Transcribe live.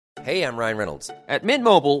Hey, I'm Ryan Reynolds. At Mint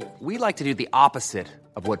Mobile, we like to do the opposite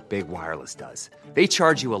of what Big Wireless does. They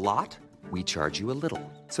charge you a lot, we charge you a little.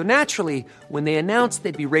 So naturally, when they announced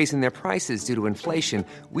they'd be raising their prices due to inflation,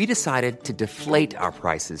 we decided to deflate our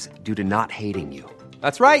prices due to not hating you.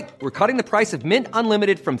 That's right. We're cutting the price of Mint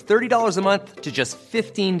Unlimited from $30 a month to just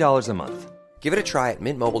 $15 a month. Give it a try at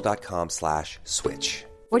mintmobile.com/switch.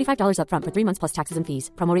 $45 up front for 3 months plus taxes and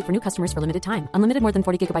fees. Promo rate for new customers for limited time. Unlimited more than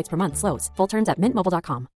 40 gigabytes per month. Slows full terms at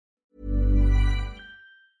mintmobile.com.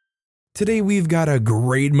 Today we've got a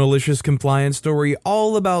great malicious compliance story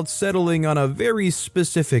all about settling on a very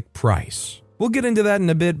specific price. We'll get into that in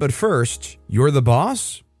a bit, but first, you're the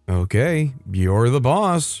boss? Okay, you're the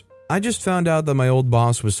boss. I just found out that my old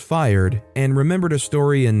boss was fired and remembered a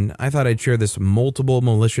story, and I thought I'd share this multiple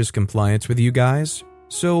malicious compliance with you guys.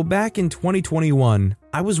 So back in 2021,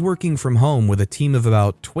 I was working from home with a team of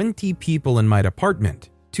about 20 people in my department.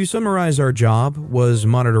 To summarize, our job was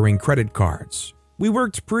monitoring credit cards. We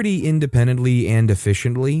worked pretty independently and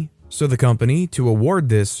efficiently, so the company, to award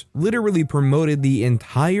this, literally promoted the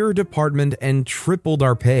entire department and tripled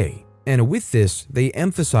our pay. And with this, they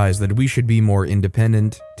emphasized that we should be more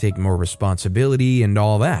independent, take more responsibility, and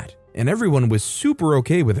all that. And everyone was super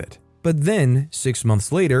okay with it. But then, 6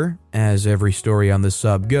 months later, as every story on the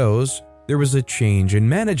sub goes, there was a change in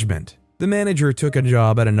management. The manager took a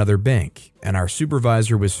job at another bank, and our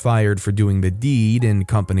supervisor was fired for doing the deed in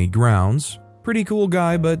company grounds. Pretty cool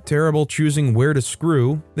guy, but terrible choosing where to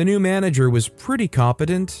screw. The new manager was pretty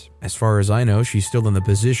competent. As far as I know, she's still in the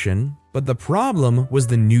position. But the problem was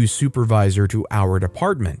the new supervisor to our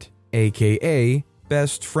department, aka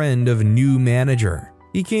best friend of new manager.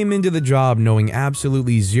 He came into the job knowing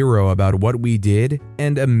absolutely zero about what we did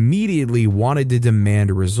and immediately wanted to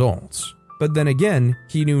demand results. But then again,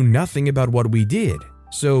 he knew nothing about what we did,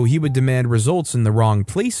 so he would demand results in the wrong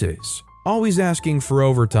places. Always asking for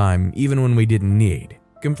overtime even when we didn't need,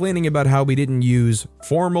 complaining about how we didn't use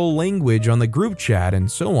formal language on the group chat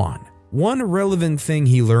and so on. One relevant thing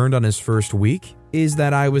he learned on his first week is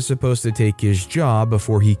that I was supposed to take his job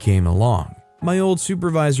before he came along. My old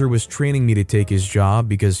supervisor was training me to take his job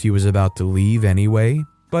because he was about to leave anyway,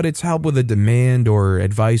 but it's help with a demand or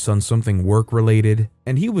advice on something work-related,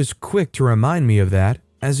 and he was quick to remind me of that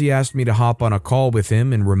as he asked me to hop on a call with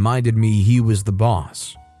him and reminded me he was the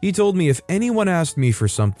boss. He told me if anyone asked me for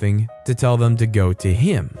something, to tell them to go to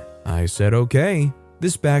him. I said okay.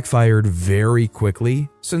 This backfired very quickly,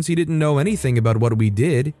 since he didn't know anything about what we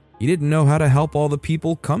did. He didn't know how to help all the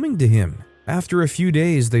people coming to him. After a few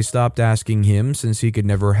days, they stopped asking him since he could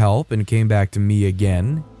never help and came back to me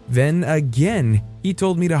again. Then again, he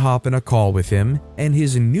told me to hop in a call with him, and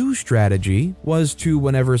his new strategy was to,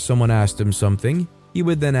 whenever someone asked him something, he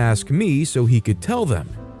would then ask me so he could tell them.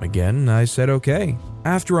 Again, I said okay.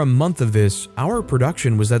 After a month of this, our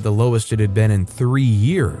production was at the lowest it had been in 3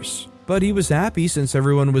 years. But he was happy since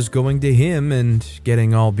everyone was going to him and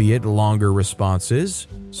getting albeit longer responses,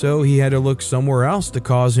 so he had to look somewhere else to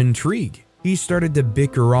cause intrigue. He started to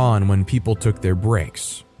bicker on when people took their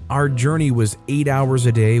breaks. Our journey was 8 hours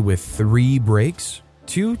a day with 3 breaks,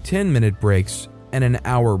 2 10-minute breaks, and an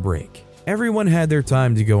hour break. Everyone had their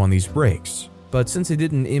time to go on these breaks. But since it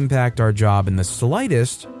didn't impact our job in the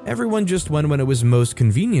slightest, everyone just went when it was most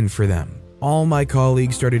convenient for them. All my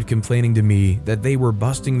colleagues started complaining to me that they were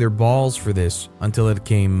busting their balls for this until it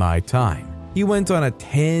came my time. He went on a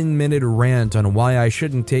 10-minute rant on why I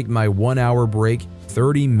shouldn't take my 1-hour break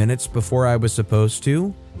 30 minutes before I was supposed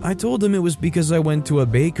to. I told him it was because I went to a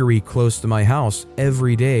bakery close to my house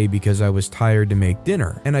every day because I was tired to make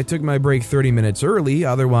dinner, and I took my break 30 minutes early,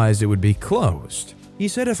 otherwise it would be closed. He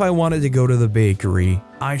said if I wanted to go to the bakery,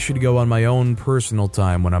 I should go on my own personal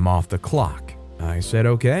time when I'm off the clock. I said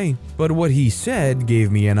okay, but what he said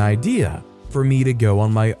gave me an idea for me to go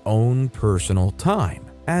on my own personal time.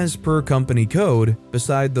 As per company code,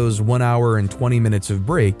 beside those 1 hour and 20 minutes of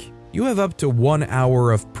break, you have up to 1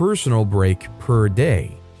 hour of personal break per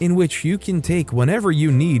day, in which you can take whenever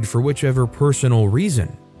you need for whichever personal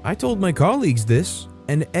reason. I told my colleagues this,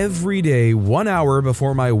 and every day 1 hour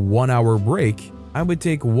before my 1 hour break, I would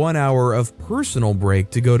take 1 hour of personal break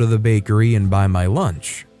to go to the bakery and buy my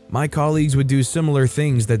lunch. My colleagues would do similar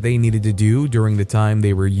things that they needed to do during the time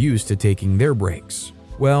they were used to taking their breaks.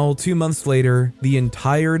 Well, 2 months later, the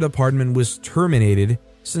entire department was terminated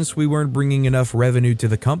since we weren't bringing enough revenue to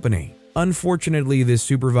the company. Unfortunately, this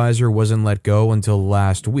supervisor wasn't let go until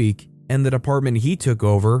last week, and the department he took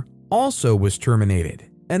over also was terminated.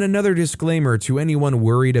 And another disclaimer to anyone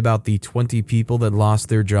worried about the 20 people that lost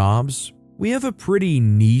their jobs. We have a pretty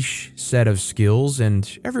niche set of skills, and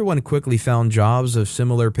everyone quickly found jobs of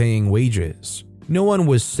similar paying wages. No one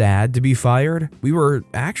was sad to be fired. We were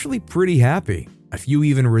actually pretty happy. A few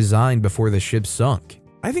even resigned before the ship sunk.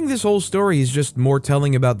 I think this whole story is just more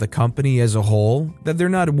telling about the company as a whole, that they're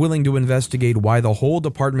not willing to investigate why the whole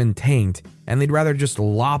department tanked, and they'd rather just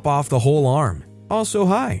lop off the whole arm. Also,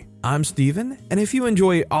 hi, I'm Steven, and if you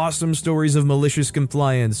enjoy awesome stories of malicious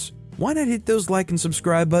compliance, why not hit those like and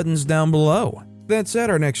subscribe buttons down below? That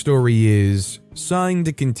said, our next story is Signed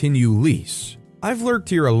to Continue Lease. I've lurked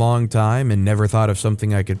here a long time and never thought of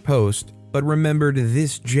something I could post, but remembered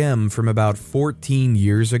this gem from about 14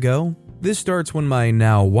 years ago. This starts when my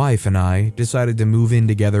now wife and I decided to move in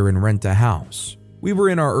together and rent a house. We were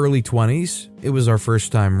in our early 20s, it was our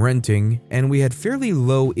first time renting, and we had fairly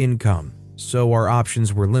low income, so our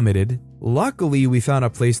options were limited. Luckily, we found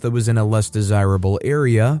a place that was in a less desirable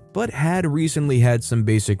area, but had recently had some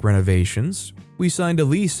basic renovations. We signed a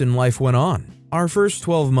lease and life went on. Our first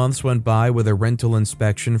 12 months went by with a rental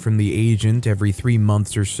inspection from the agent every 3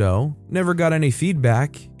 months or so. Never got any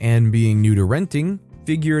feedback, and being new to renting,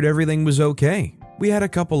 figured everything was okay. We had a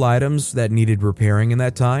couple items that needed repairing in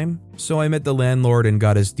that time, so I met the landlord and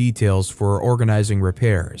got his details for organizing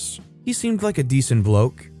repairs. He seemed like a decent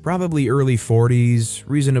bloke, probably early 40s,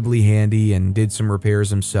 reasonably handy, and did some repairs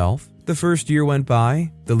himself. The first year went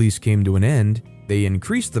by, the lease came to an end, they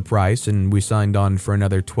increased the price, and we signed on for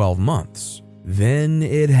another 12 months. Then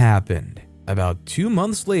it happened. About 2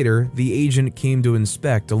 months later, the agent came to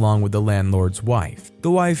inspect along with the landlord's wife.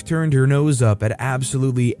 The wife turned her nose up at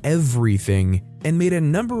absolutely everything and made a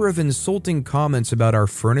number of insulting comments about our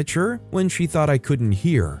furniture when she thought I couldn't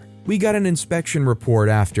hear. We got an inspection report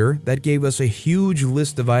after that gave us a huge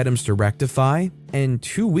list of items to rectify and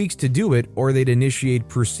 2 weeks to do it or they'd initiate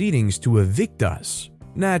proceedings to evict us.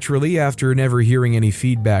 Naturally, after never hearing any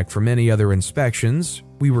feedback from any other inspections,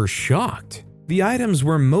 we were shocked. The items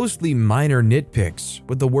were mostly minor nitpicks,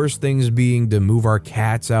 with the worst things being to move our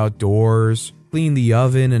cats outdoors, clean the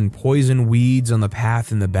oven, and poison weeds on the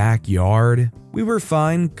path in the backyard. We were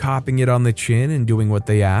fine copping it on the chin and doing what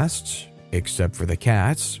they asked, except for the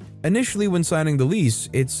cats. Initially, when signing the lease,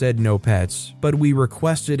 it said no pets, but we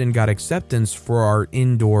requested and got acceptance for our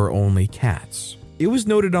indoor-only cats. It was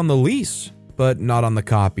noted on the lease, but not on the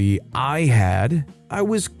copy I had. I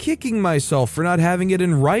was kicking myself for not having it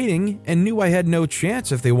in writing and knew I had no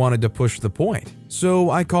chance if they wanted to push the point.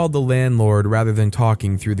 So I called the landlord rather than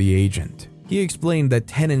talking through the agent. He explained that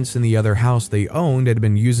tenants in the other house they owned had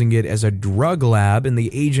been using it as a drug lab and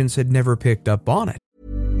the agents had never picked up on it.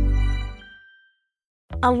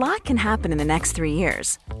 A lot can happen in the next 3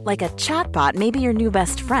 years. Like a chatbot may be your new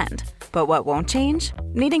best friend. But what won't change?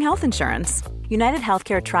 Needing health insurance. United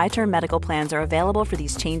Healthcare Tri-Term Medical Plans are available for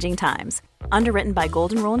these changing times. Underwritten by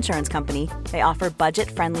Golden Rule Insurance Company, they offer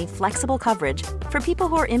budget-friendly, flexible coverage for people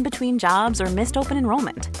who are in between jobs or missed open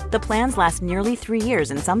enrollment. The plans last nearly 3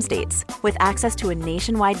 years in some states, with access to a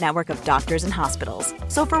nationwide network of doctors and hospitals.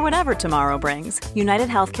 So for whatever tomorrow brings, United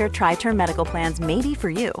Healthcare Tri-Term Medical Plans may be for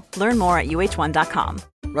you. Learn more at uh1.com.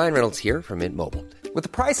 Ryan Reynolds here from Mint Mobile. With the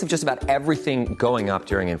price of just about everything going up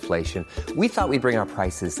during inflation, we thought we'd bring our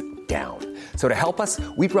prices down. So to help us,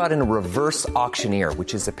 we brought in a reverse auctioneer,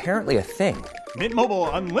 which is apparently a thing. Mint Mobile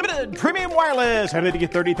Unlimited Premium Wireless. How to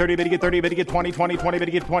get 30, 30, bit to get 30, bit to get 20, 20, 20, bit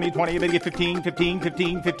to get 20, 20, bit to get 15, 15,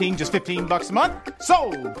 15, 15, just $15 a month?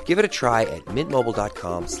 Sold! Give it a try at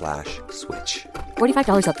mintmobile.com/switch.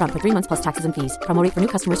 $45 up front for 3 months plus taxes and fees. Promo rate for new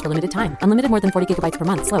customers for limited time. Unlimited more than 40 gigabytes per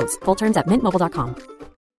month. Slows full terms at mintmobile.com.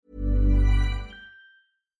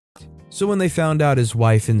 So when they found out his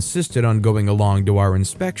wife insisted on going along to our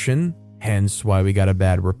inspection, hence why we got a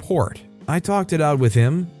bad report, I talked it out with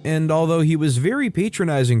him, and although he was very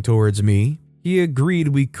patronizing towards me, he agreed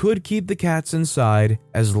we could keep the cats inside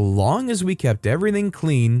as long as we kept everything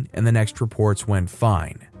clean and the next reports went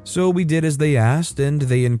fine. So we did as they asked, and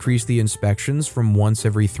they increased the inspections from once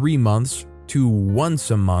every 3 months to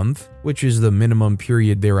once a month, which is the minimum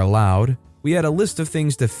period they're allowed. We had a list of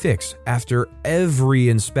things to fix after every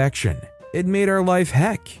inspection. It made our life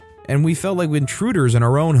heck, and we felt like intruders in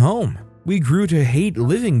our own home. We grew to hate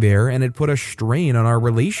living there, and it put a strain on our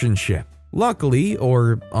relationship. Luckily,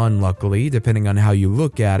 or unluckily, depending on how you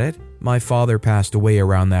look at it, my father passed away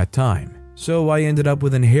around that time. So I ended up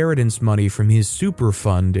with inheritance money from his super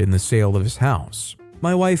fund in the sale of his house.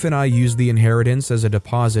 My wife and I used the inheritance as a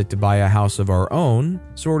deposit to buy a house of our own,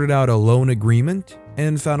 sorted out a loan agreement,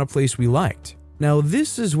 and found a place we liked. Now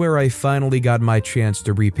this is where I finally got my chance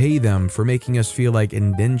to repay them for making us feel like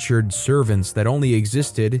indentured servants that only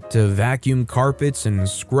existed to vacuum carpets and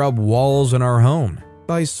scrub walls in our home.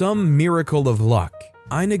 By some miracle of luck,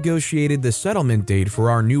 I negotiated the settlement date for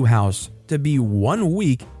our new house to be 1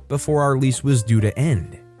 week before our lease was due to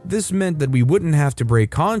end. This meant that we wouldn't have to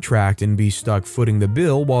break contract and be stuck footing the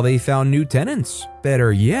bill while they found new tenants.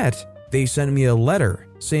 Better yet, they sent me a letter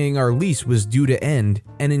saying our lease was due to end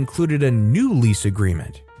and included a new lease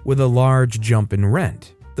agreement with a large jump in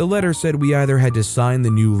rent. The letter said we either had to sign the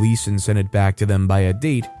new lease and send it back to them by a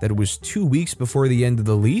date that was 2 weeks before the end of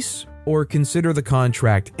the lease, or consider the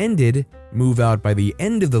contract ended, move out by the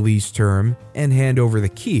end of the lease term, and hand over the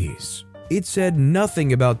keys. It said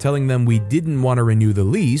nothing about telling them we didn't want to renew the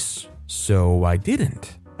lease, so I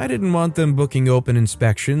didn't. I didn't want them booking open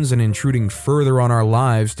inspections and intruding further on our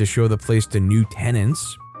lives to show the place to new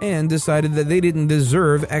tenants, and decided that they didn't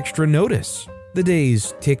deserve extra notice. The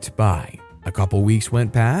days ticked by. A couple weeks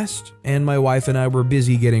went past, and my wife and I were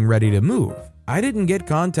busy getting ready to move. I didn't get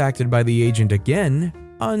contacted by the agent again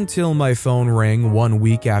until my phone rang 1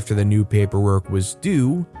 week after the new paperwork was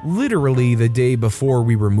due, literally the day before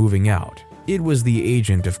we were moving out. It was the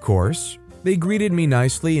agent, of course. They greeted me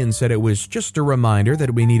nicely and said it was just a reminder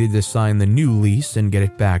that we needed to sign the new lease and get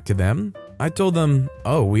it back to them. I told them,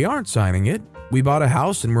 "Oh, we aren't signing it. We bought a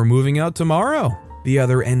house and we're moving out tomorrow." The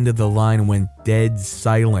other end of the line went dead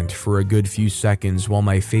silent for a good few seconds while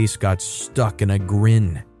my face got stuck in a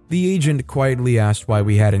grin. The agent quietly asked why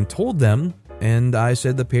we hadn't told them, and I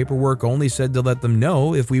said the paperwork only said to let them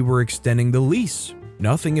know if we were extending the lease.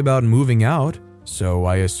 Nothing about moving out, so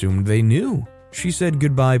I assumed they knew. She said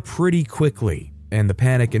goodbye pretty quickly, and the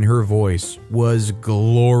panic in her voice was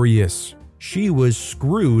glorious. She was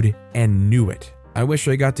screwed and knew it. I wish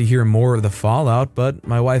I got to hear more of the fallout, but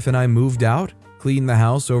my wife and I moved out, cleaned the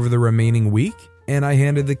house over the remaining week, and I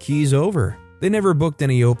handed the keys over. They never booked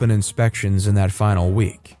any open inspections in that final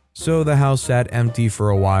week. So the house sat empty for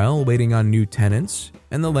a while, waiting on new tenants,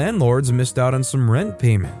 and the landlords missed out on some rent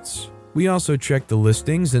payments. We also checked the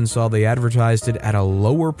listings and saw they advertised it at a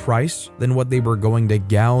lower price than what they were going to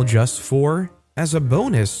gouge us for. As a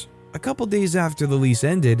bonus, a couple days after the lease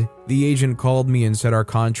ended, the agent called me and said our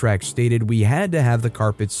contract stated we had to have the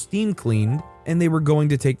carpets steam cleaned and they were going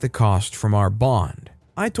to take the cost from our bond.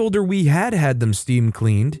 I told her we had had them steam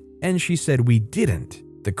cleaned, and she said we didn't.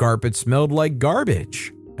 The carpet smelled like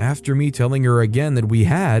garbage. After me telling her again that we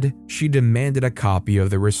had, she demanded a copy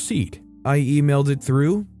of the receipt. I emailed it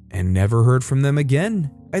through and never heard from them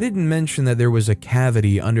again. I didn't mention that there was a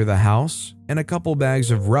cavity under the house and a couple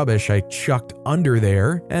bags of rubbish I chucked under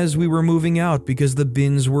there as we were moving out because the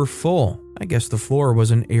bins were full. I guess the floor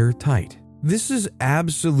wasn't airtight. This is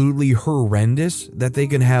absolutely horrendous that they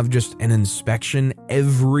can have just an inspection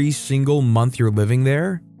every single month you're living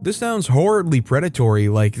there. This sounds horribly predatory,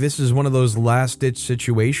 like this is one of those last-ditch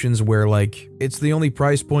situations where it's the only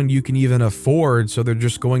price point you can even afford, so they're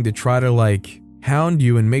just going to try to hound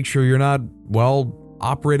you and make sure you're not,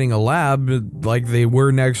 operating a lab like they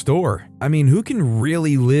were next door. I mean, who can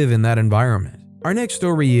really live in that environment? Our next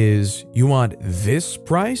story is, you want this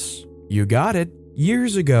price? You got it.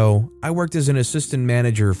 Years ago, I worked as an assistant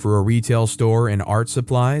manager for a retail store and art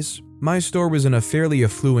supplies. My store was in a fairly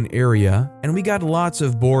affluent area, and we got lots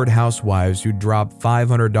of bored housewives who dropped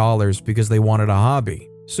 $500 because they wanted a hobby.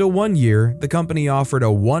 So one year, the company offered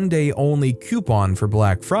a one-day only coupon for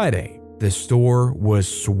Black Friday. The store was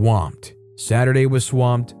swamped. Saturday was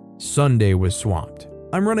swamped. Sunday was swamped.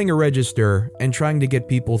 I'm running a register and trying to get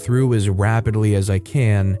people through as rapidly as I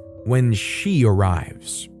can when she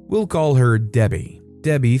arrives. We'll call her Debbie.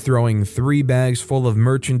 Debbie throwing 3 bags full of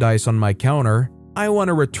merchandise on my counter. I want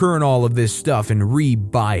to return all of this stuff and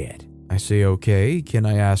re-buy it. I say, okay, can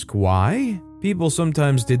I ask why? People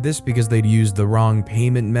sometimes did this because they'd used the wrong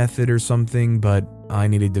payment method or something, but I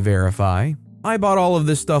needed to verify. I bought all of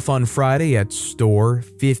this stuff on Friday at store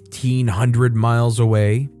 1,500 miles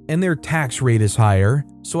away, and their tax rate is higher,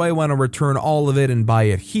 so I want to return all of it and buy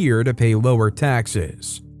it here to pay lower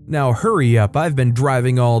taxes. Now hurry up, I've been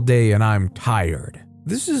driving all day and I'm tired.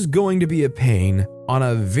 This is going to be a pain on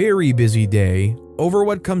a very busy day over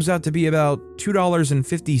what comes out to be about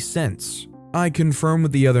 $2.50. I confirm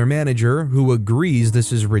with the other manager, who agrees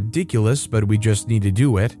this is ridiculous but we just need to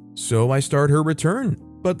do it, so I start her return.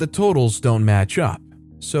 But the totals don't match up,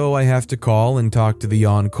 so I have to call and talk to the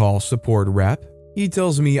on-call support rep. He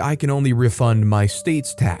tells me I can only refund my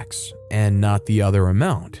state's tax and not the other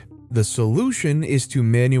amount. The solution is to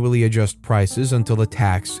manually adjust prices until the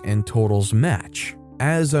tax and totals match.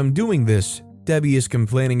 As I'm doing this, Debbie is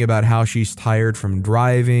complaining about how she's tired from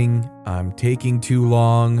driving, I'm taking too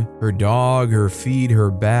long, her dog, her feet,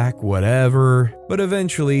 her back, whatever. But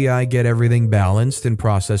eventually I get everything balanced and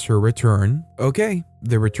process her return. Okay,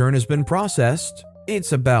 the return has been processed.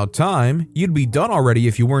 It's about time. You'd be done already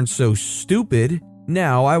if you weren't so stupid.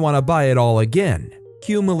 Now I want to buy it all again.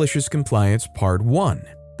 Cue Malicious Compliance Part 1.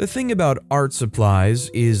 The thing about art supplies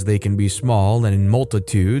is they can be small and in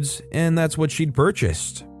multitudes, and that's what she'd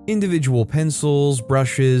purchased. Individual pencils,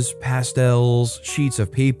 brushes, pastels, sheets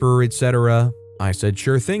of paper, etc. I said,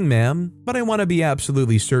 "Sure thing, ma'am, but I want to be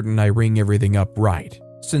absolutely certain I ring everything up right,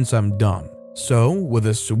 since I'm dumb." So, with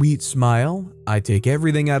a sweet smile, I take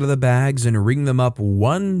everything out of the bags and ring them up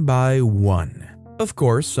one by one. Of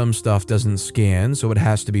course, some stuff doesn't scan, so it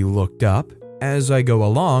has to be looked up. As I go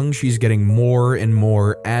along, she's getting more and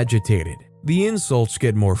more agitated. The insults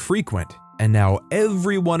get more frequent, and now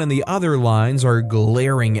everyone in the other lines are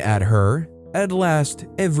glaring at her. At last,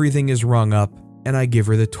 everything is rung up, and I give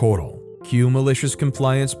her the total. Cue Malicious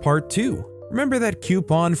Compliance Part 2. Remember that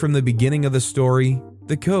coupon from the beginning of the story?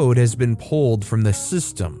 The code has been pulled from the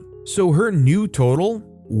system, so her new total,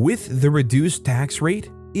 with the reduced tax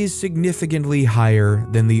rate, is significantly higher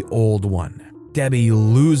than the old one. Debbie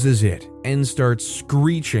loses it and starts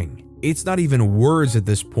screeching. It's not even words at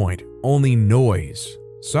this point, only noise.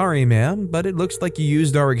 "Sorry, ma'am, but it looks like you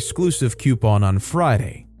used our exclusive coupon on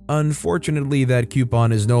Friday. Unfortunately, that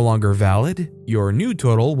coupon is no longer valid. Your new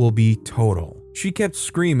total will be total." She kept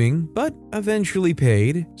screaming, but eventually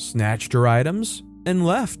paid, snatched her items, and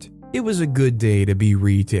left. It was a good day to be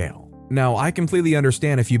retail. Now, I completely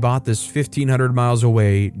understand if you bought this 1,500 miles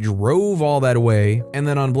away, drove all that way, and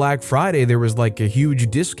then on Black Friday there was like a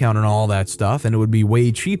huge discount on all that stuff and it would be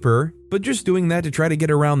way cheaper, but just doing that to try to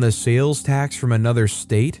get around the sales tax from another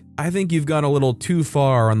state, I think you've gone a little too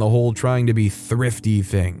far on the whole trying to be thrifty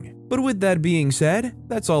thing. But with that being said,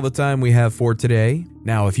 that's all the time we have for today.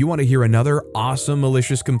 Now, if you want to hear another awesome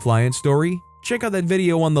malicious compliance story, check out that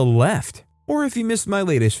video on the left. Or if you missed my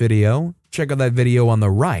latest video, check out that video on the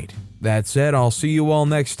right. That said, I'll see you all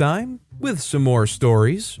next time with some more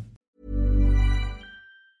stories.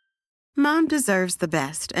 Mom deserves the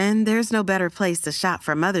best, and there's no better place to shop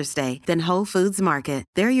for Mother's Day than Whole Foods Market.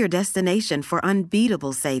 They're your destination for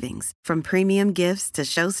unbeatable savings, from premium gifts to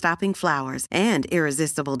show-stopping flowers and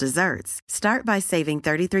irresistible desserts. Start by saving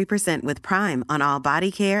 33% with Prime on all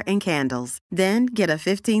body care and candles. Then get a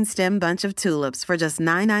 15-stem bunch of tulips for just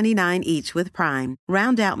 $9.99 each with Prime.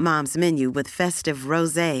 Round out Mom's menu with festive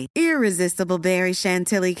rosé, irresistible berry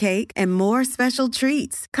chantilly cake, and more special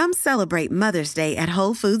treats. Come celebrate Mother's Day at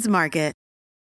Whole Foods Market.